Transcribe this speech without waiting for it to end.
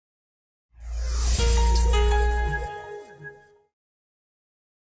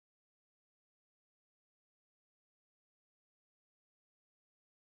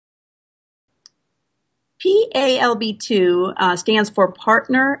PALB2 stands for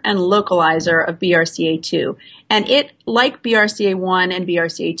partner and localizer of BRCA2, and it, like BRCA1 and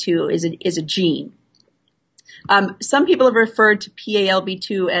BRCA2, is a gene. Some people have referred to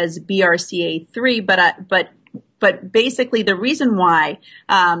PALB2 as BRCA3, but basically the reason why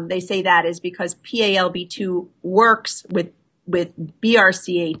they say that is because PALB2 works with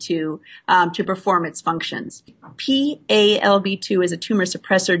BRCA2 to perform its functions. PALB2 is a tumor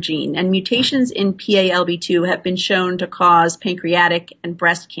suppressor gene, and mutations in PALB2 have been shown to cause pancreatic and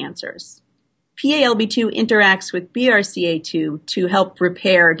breast cancers. PALB2 interacts with BRCA2 to help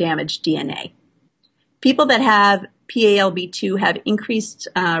repair damaged DNA. People that have PALB2 have increased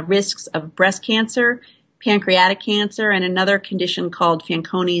risks of breast cancer, pancreatic cancer, and another condition called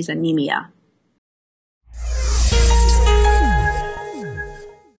Fanconi's anemia.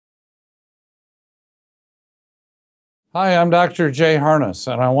 Hi, I'm Dr. Jay Harness,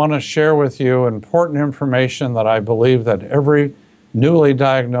 and I want to share with you important information that I believe that every newly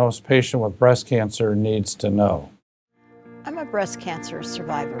diagnosed patient with breast cancer needs to know. I'm a breast cancer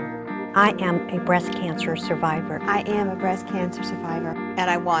survivor. I am a breast cancer survivor. I am a breast cancer survivor. And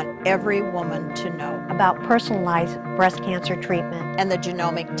I want every woman to know about personalized breast cancer treatment and the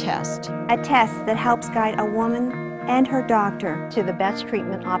genomic test. A test that helps guide a woman and her doctor to the best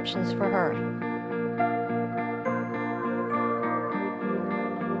treatment options for her.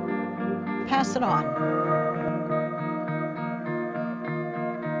 Pass it on.